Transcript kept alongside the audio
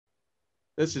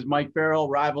This is Mike Farrell,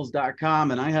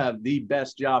 Rivals.com, and I have the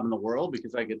best job in the world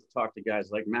because I get to talk to guys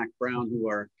like Mack Brown, who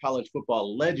are college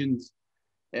football legends.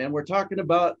 And we're talking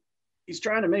about he's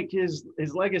trying to make his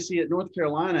legacy at North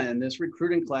Carolina, and this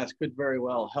recruiting class could very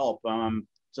well help.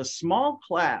 It's a small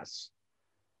class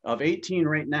of 18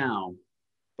 right now,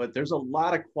 but there's a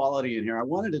lot of quality in here. I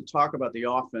wanted to talk about the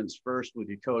offense first with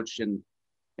you, Coach, and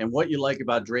what you like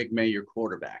about Drake May, your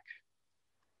quarterback.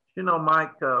 You know,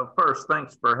 Mike, first,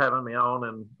 thanks for having me on.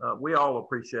 And we all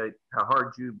appreciate how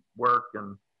hard you work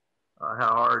and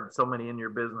how hard so many in your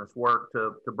business work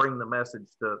to bring the message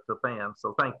to fans.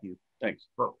 So thank you. Thanks.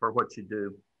 For what you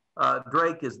do.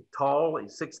 Drake is tall.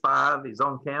 He's 6'5". He's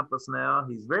on campus now.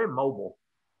 He's very mobile.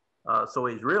 So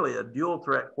he's really a dual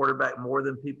threat quarterback more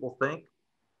than people think.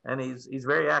 And he's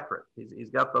very accurate.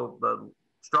 He's got the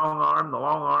strong arm, the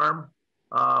long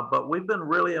arm. But we've been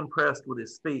really impressed with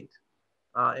his feet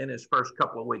in his first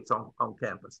couple of weeks on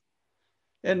campus.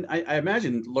 And I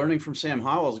imagine learning from Sam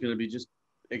Howell is going to be just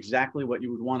exactly what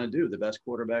you would want to do, the best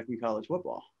quarterback in college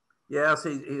football. Yes,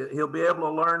 he'll be able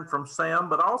to learn from Sam,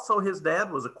 but also his dad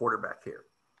was a quarterback here.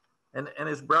 And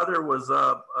his brother was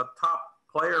a top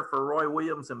player for Roy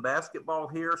Williams in basketball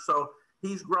here. So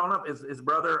he's grown up. His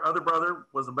other brother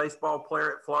was a baseball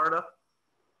player at Florida.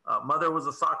 Mother was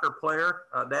a soccer player.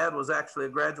 Dad was actually a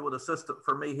graduate assistant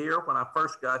for me here when I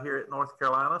first got here at North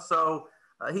Carolina. So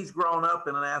he's grown up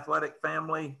in an athletic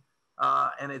family,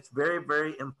 and it's very,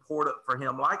 very important for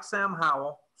him. Like Sam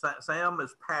Howell, Sam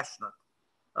is passionate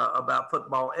about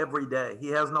football every day. He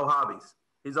has no hobbies.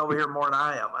 He's over here more than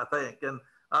I am, I think. And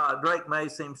Drake May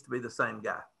seems to be the same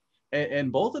guy.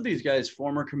 And both of these guys,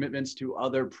 former commitments to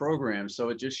other programs. So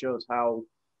it just shows how,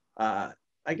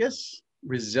 I guess,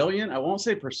 resilient. I won't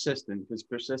say persistent because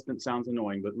persistent sounds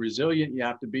annoying, but resilient you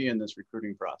have to be in this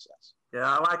recruiting process.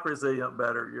 Yeah, I like resilient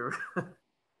better.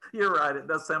 You're right. It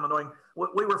does sound annoying.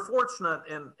 We were fortunate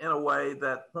in a way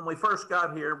that when we first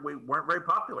got here, we weren't very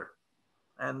popular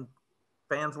and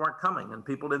fans weren't coming and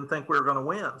people didn't think we were going to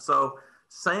win. So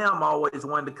Sam always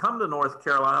wanted to come to North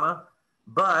Carolina,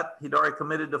 but he'd already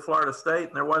committed to Florida State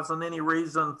and there wasn't any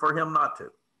reason for him not to.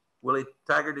 Willie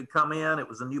Taggart had come in. It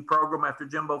was a new program after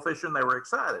Jimbo Fisher, and they were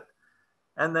excited.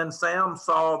 And then Sam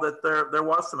saw that there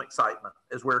was some excitement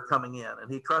as we were coming in,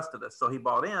 and he trusted us, so he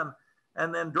bought in.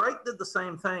 And then Drake did the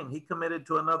same thing. He committed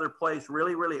to another place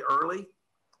really, really early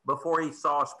before he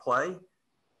saw us play.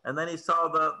 And then he saw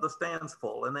the stands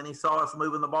full, and then he saw us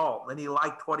moving the ball. Then he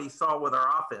liked what he saw with our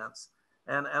offense.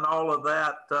 And all of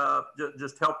that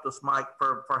just helped us, Mike,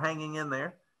 for hanging in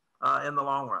there in the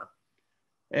long run.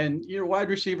 And your wide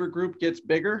receiver group gets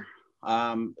bigger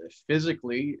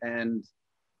physically and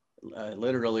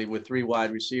literally with three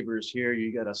wide receivers here.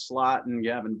 You got a slot and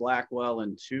Gavin Blackwell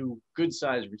and two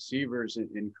good-sized receivers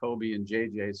in Kobe and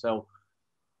JJ. So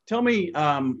tell me,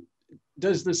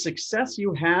 does the success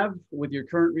you have with your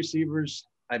current receivers,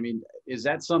 I mean, is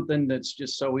that something that's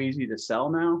just so easy to sell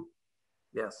now?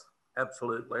 Yes,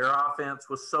 absolutely. Our offense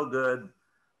was so good.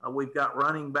 We've got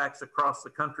running backs across the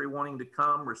country wanting to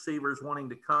come, receivers wanting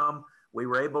to come. We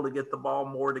were able to get the ball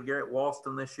more to Garrett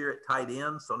Walston this year at tight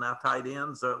end. So now tight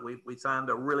ends, we signed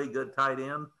a really good tight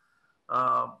end.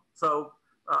 So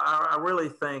I really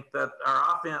think that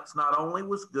our offense not only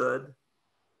was good,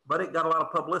 but it got a lot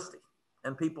of publicity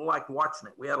and people liked watching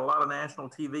it. We had a lot of national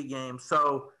TV games.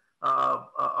 So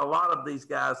a lot of these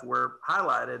guys were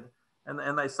highlighted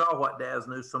and they saw what Daz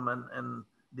Newsome and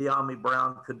Mack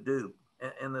Brown could do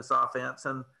in this offense.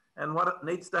 And what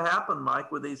needs to happen,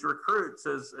 Mike, with these recruits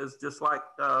is just like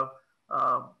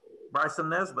Bryson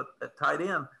Nesbitt at tight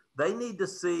end. They need to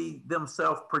see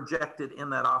themselves projected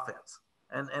in that offense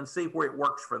and see where it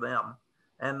works for them.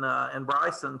 And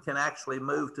Bryson can actually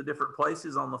move to different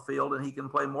places on the field, and he can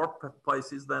play more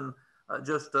places than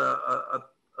just a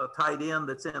tight end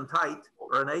that's in tight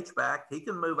or an H-back. He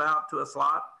can move out to a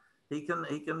slot. He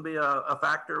can be a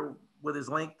factor with his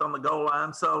length on the goal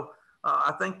line. So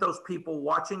I think those people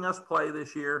watching us play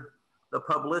this year, the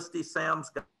publicity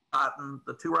Sam's gotten,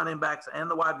 the two running backs and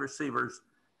the wide receivers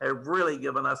have really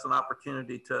given us an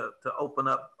opportunity to open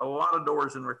up a lot of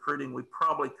doors in recruiting we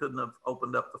probably couldn't have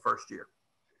opened up the first year.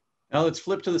 Now let's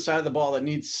flip to the side of the ball that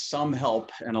needs some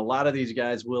help. And a lot of these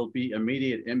guys will be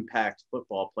immediate impact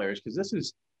football players because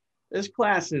this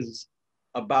class is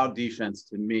about defense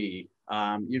to me.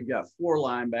 You've got four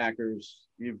linebackers.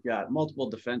 You've got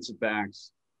multiple defensive backs.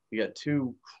 You got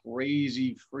two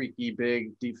crazy, freaky,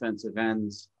 big defensive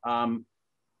ends.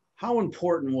 How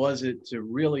important was it to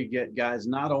really get guys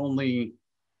not only,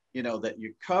 that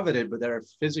you coveted, but that are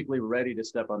physically ready to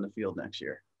step on the field next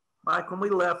year? Mike, when we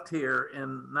left here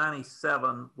in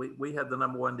 '97, we had the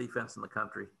 #1 defense in the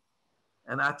country.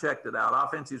 And I checked it out.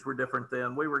 Offenses were different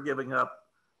then. We were giving up,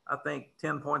 I think,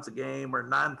 10 points a game or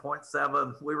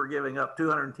 9.7. We were giving up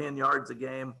 210 yards a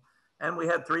game. And we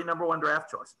had 3 number 1 draft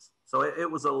choices. So it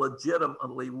was a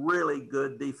legitimately really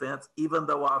good defense, even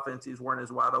though offenses weren't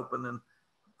as wide open as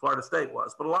Florida State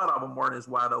was. But a lot of them weren't as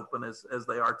wide open as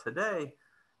they are today.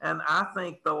 And I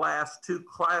think the last 2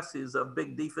 classes of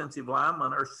big defensive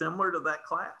linemen are similar to that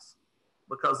class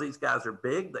because these guys are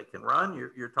big. They can run.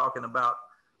 You're talking about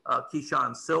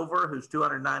Keyshawn Silver, who's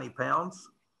 290 pounds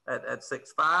at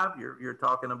 6'5". You're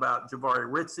talking about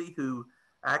Javari Ritzie, who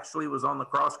actually was on the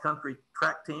cross-country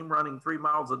track team running 3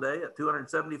 miles a day at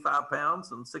 275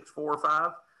 pounds and 6'4" or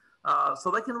 5. So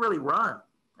they can really run.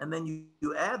 And then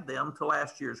you add them to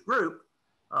last year's group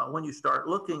when you start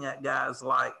looking at guys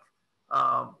like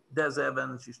Des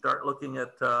Evans, you start looking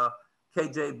at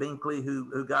KJ Binkley,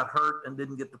 who got hurt and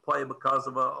didn't get to play because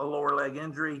of a lower leg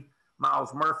injury,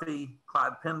 Miles Murphy,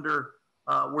 Clyde Pender.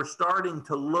 We're starting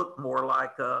to look more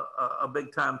like a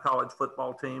big-time college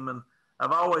football team. And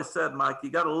I've always said, Mike,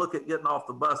 you got to look at getting off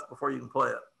the bus before you can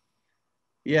play it.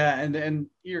 Yeah, and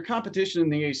your competition in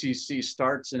the ACC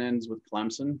starts and ends with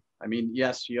Clemson. I mean,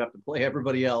 yes, you have to play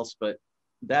everybody else, but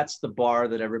that's the bar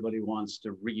that everybody wants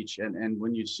to reach. And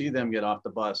when you see them get off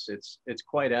the bus, it's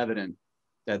quite evident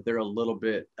that they're a little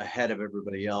bit ahead of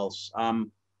everybody else.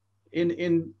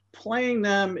 In playing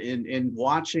them, in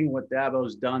watching what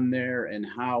Dabo's done there and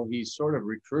how he's sort of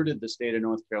recruited the state of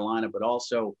North Carolina, but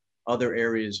also other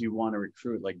areas you want to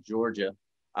recruit like Georgia,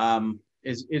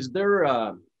 is there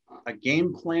a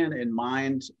game plan in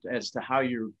mind as to how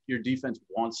your defense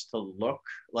wants to look?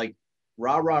 Like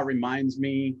Rah-Rah reminds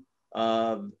me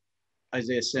of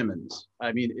Isaiah Simmons.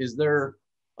 I mean, is there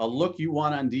a look you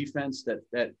want on defense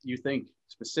that you think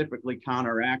specifically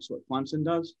counteracts what Clemson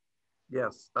does?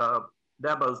 Yes.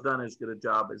 Dabo's done as good a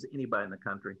job as anybody in the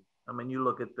country. I mean, you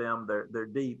look at them, they're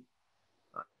deep.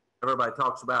 Everybody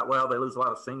talks about, well, they lose a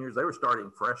lot of seniors. They were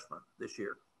starting freshmen this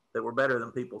year that were better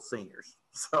than people's seniors.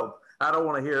 So I don't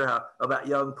want to hear about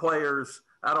young players.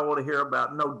 I don't want to hear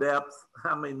about no depth.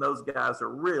 I mean, those guys are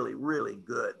really, really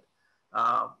good.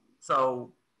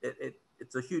 So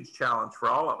it's a huge challenge for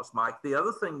all of us, Mike. The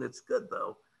other thing that's good,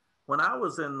 though, when I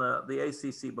was in the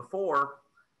ACC before,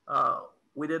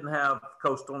 we didn't have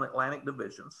coastal and Atlantic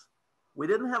divisions. We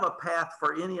didn't have a path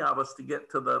for any of us to get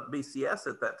to the BCS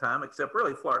at that time, except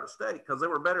really Florida State, because they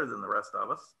were better than the rest of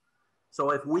us.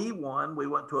 So if we won, we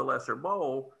went to a lesser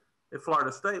bowl. If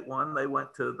Florida State won, they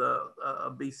went to the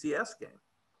BCS game.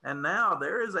 And now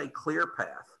there is a clear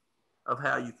path of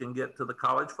how you can get to the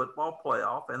college football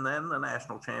playoff and then the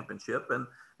national championship.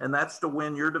 And that's to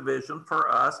win your division for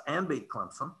us and beat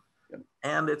Clemson. Yep.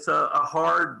 And it's a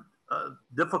hard,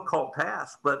 difficult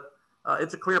task, but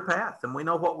it's a clear path and we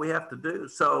know what we have to do.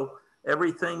 So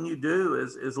everything you do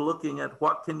is looking at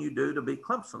what can you do to beat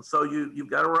Clemson. So you've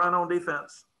got to run on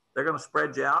defense. They're going to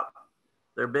spread you out.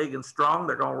 They're big and strong.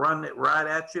 They're going to run it right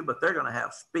at you, but they're going to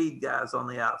have speed guys on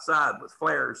the outside with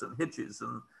flares and hitches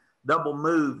and double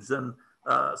moves. And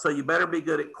so you better be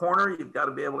good at corner. You've got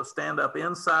to be able to stand up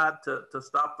inside to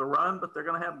stop the run, but they're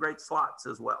going to have great slots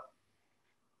as well.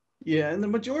 Yeah, and the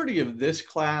majority of this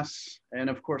class, and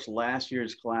of course last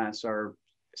year's class, are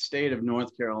state of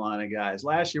North Carolina guys.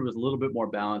 Last year was a little bit more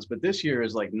balanced, but this year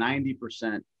is like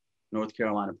 90% North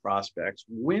Carolina prospects.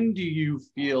 When do you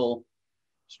feel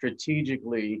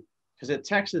strategically, because at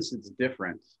Texas it's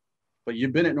different, but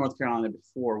you've been at North Carolina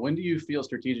before, when do you feel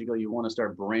strategically you want to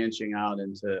start branching out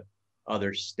into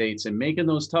other states and making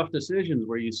those tough decisions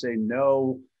where you say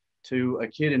no to a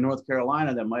kid in North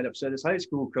Carolina that might upset his high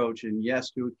school coach and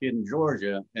yes to a kid in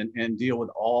Georgia and deal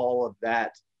with all of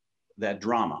that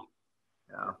drama?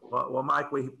 Yeah, well,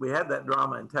 Mike, we had that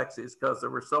drama in Texas because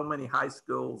there were so many high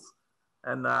schools.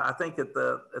 And I think at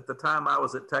the time I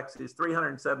was at Texas,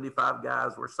 375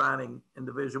 guys were signing in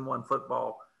Division I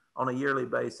football on a yearly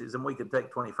basis, and we could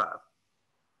take 25.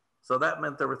 So that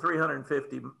meant there were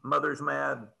 350 mothers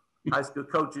mad, high school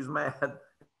coaches mad.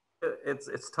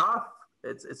 It's tough.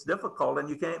 It's difficult, and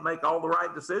you can't make all the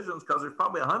right decisions because there's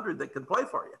probably 100 that can play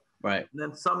for you. Right. And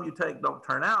then some you take don't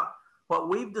turn out. What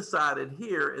we've decided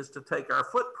here is to take our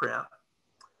footprint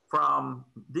from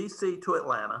DC to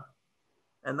Atlanta,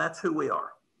 and that's who we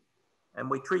are. And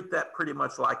we treat that pretty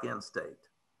much like in-state.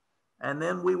 And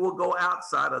then we will go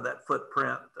outside of that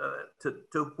footprint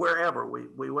to wherever.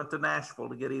 We went to Nashville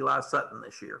to get Eli Sutton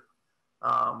this year.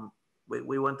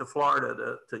 We went to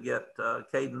Florida to get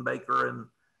Caden Baker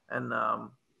and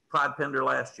Clyde Pender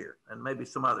last year, and maybe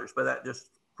some others, but that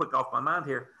just quick off my mind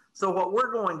here. So what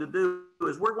we're going to do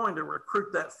is we're going to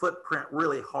recruit that footprint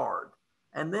really hard.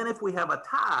 And then if we have a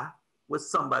tie with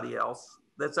somebody else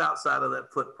that's outside of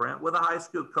that footprint with a high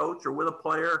school coach or with a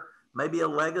player, maybe a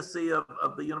legacy of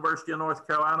the University of North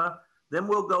Carolina, then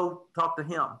we'll go talk to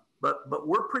him. But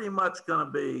we're pretty much going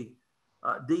to be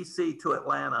DC to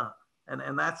Atlanta,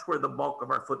 and that's where the bulk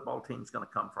of our football team is going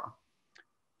to come from.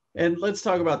 And let's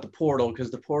talk about the portal,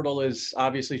 because the portal is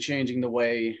obviously changing the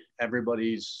way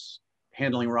everybody's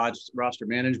handling roster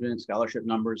management, scholarship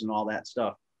numbers, and all that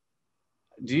stuff.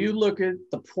 Do you look at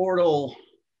the portal?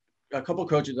 A couple of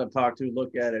coaches I've talked to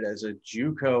look at it as a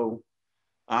JUCO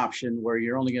option where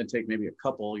you're only going to take maybe a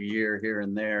couple a year here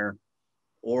and there.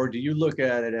 Or do you look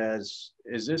at it as,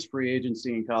 is this free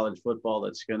agency in college football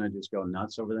that's going to just go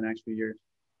nuts over the next few years?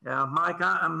 Yeah, Mike,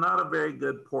 I'm not a very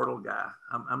good portal guy.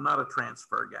 I'm not a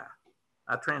transfer guy.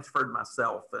 I transferred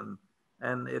myself,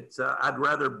 and it's I'd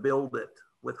rather build it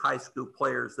with high school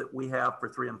players that we have for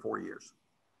 3 and 4 years.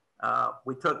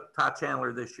 We took Ty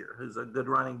Chandler this year, who's a good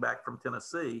running back from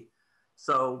Tennessee.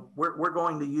 So we're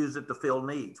going to use it to fill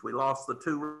needs. We lost the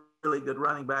 2 really good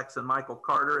running backs in Michael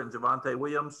Carter and Javonte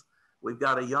Williams. We've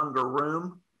got a younger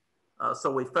room.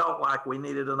 So we felt like we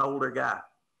needed an older guy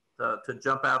to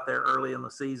jump out there early in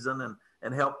the season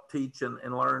and help teach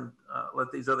and learn,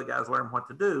 let these other guys learn what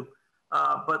to do.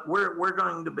 But we're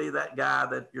going to be that guy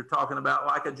that you're talking about,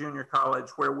 like a junior college,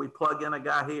 where we plug in a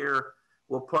guy here,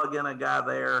 we'll plug in a guy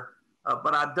there.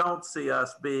 But I don't see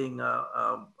us being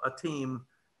a team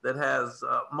that has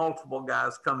multiple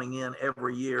guys coming in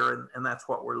every year, and that's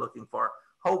what we're looking for.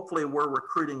 Hopefully we're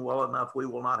recruiting well enough we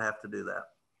will not have to do that.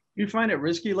 You find it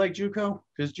risky like JUCO?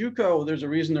 Because JUCO, there's a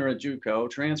reason they're a JUCO.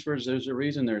 Transfers, there's a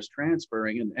reason there's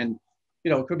transferring. And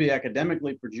you know, it could be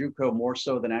academically for JUCO more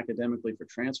so than academically for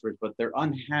transfers, but they're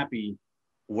unhappy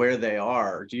where they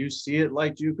are. Do you see it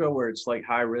like JUCO, where it's like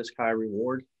high risk, high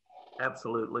reward?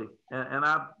 Absolutely. And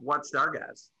I've watched our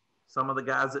guys. Some of the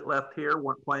guys that left here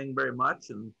weren't playing very much,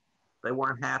 and they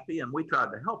weren't happy, and we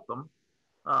tried to help them.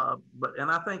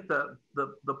 And I think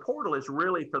the portal is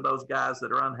really for those guys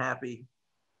that are unhappy,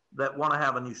 that want to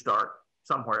have a new start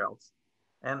somewhere else.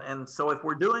 And so if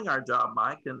we're doing our job,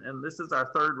 Mike, and this is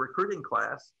our 3rd recruiting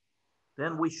class,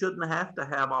 then we shouldn't have to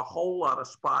have a whole lot of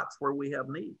spots where we have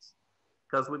needs,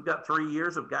 because we've got 3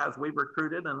 years of guys we've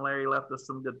recruited, and Larry left us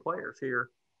some good players here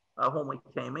when we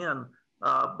came in.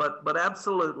 But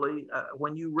absolutely,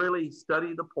 when you really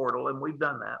study the portal, and we've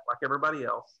done that like everybody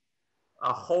else,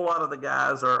 a whole lot of the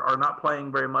guys are not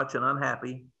playing very much and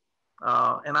unhappy.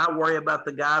 And I worry about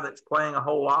the guy that's playing a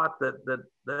whole lot, that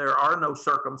there are no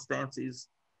circumstances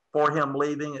for him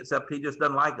leaving except he just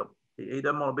doesn't like them. He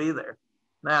doesn't want to be there.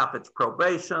 Now, if it's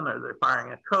probation or they're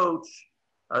firing a coach,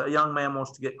 a young man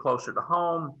wants to get closer to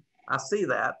home, I see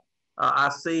that. I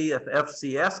see if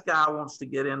FCS guy wants to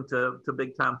get into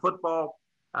big-time football.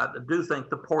 I do think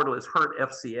the portal has hurt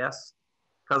FCS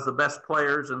because the best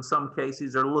players in some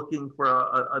cases are looking for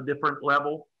a different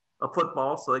level of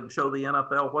football so they can show the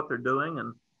NFL what they're doing.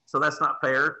 And so that's not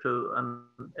fair to an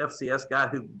FCS guy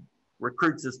who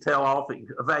recruits his tail off, he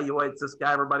evaluates this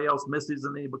guy, everybody else misses,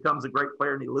 and then he becomes a great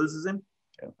player and he loses him.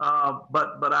 Yeah.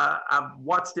 But I've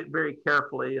watched it very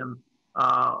carefully, and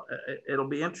it'll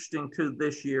be interesting too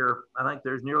this year. I think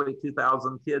there's nearly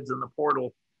 2,000 kids in the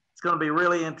portal. It's going to be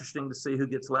really interesting to see who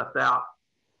gets left out.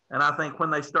 And I think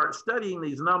when they start studying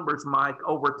these numbers, Mike,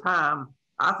 over time,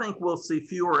 I think we'll see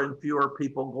fewer and fewer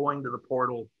people going to the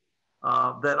portal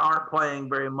that aren't playing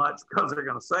very much, because they're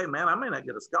going to say, man, I may not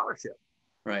get a scholarship.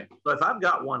 Right. So if I've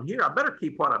got one here, I better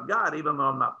keep what I've got, even though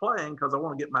I'm not playing, because I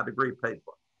want to get my degree paid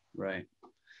for. Right.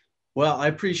 Well, I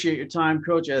appreciate your time,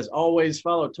 Coach. As always,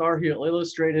 follow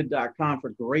TarHeelIllustrated.com for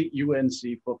great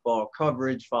UNC football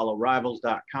coverage. Follow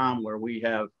Rivals.com, where we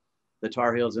have the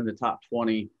Tar Heels in the top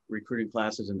 20 recruiting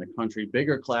classes in the country.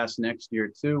 Bigger class next year,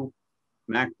 too.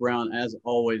 Mack Brown, as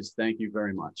always, thank you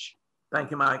very much.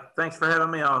 Thank you, Mike. Thanks for having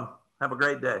me on. Have a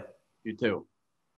great day. You too.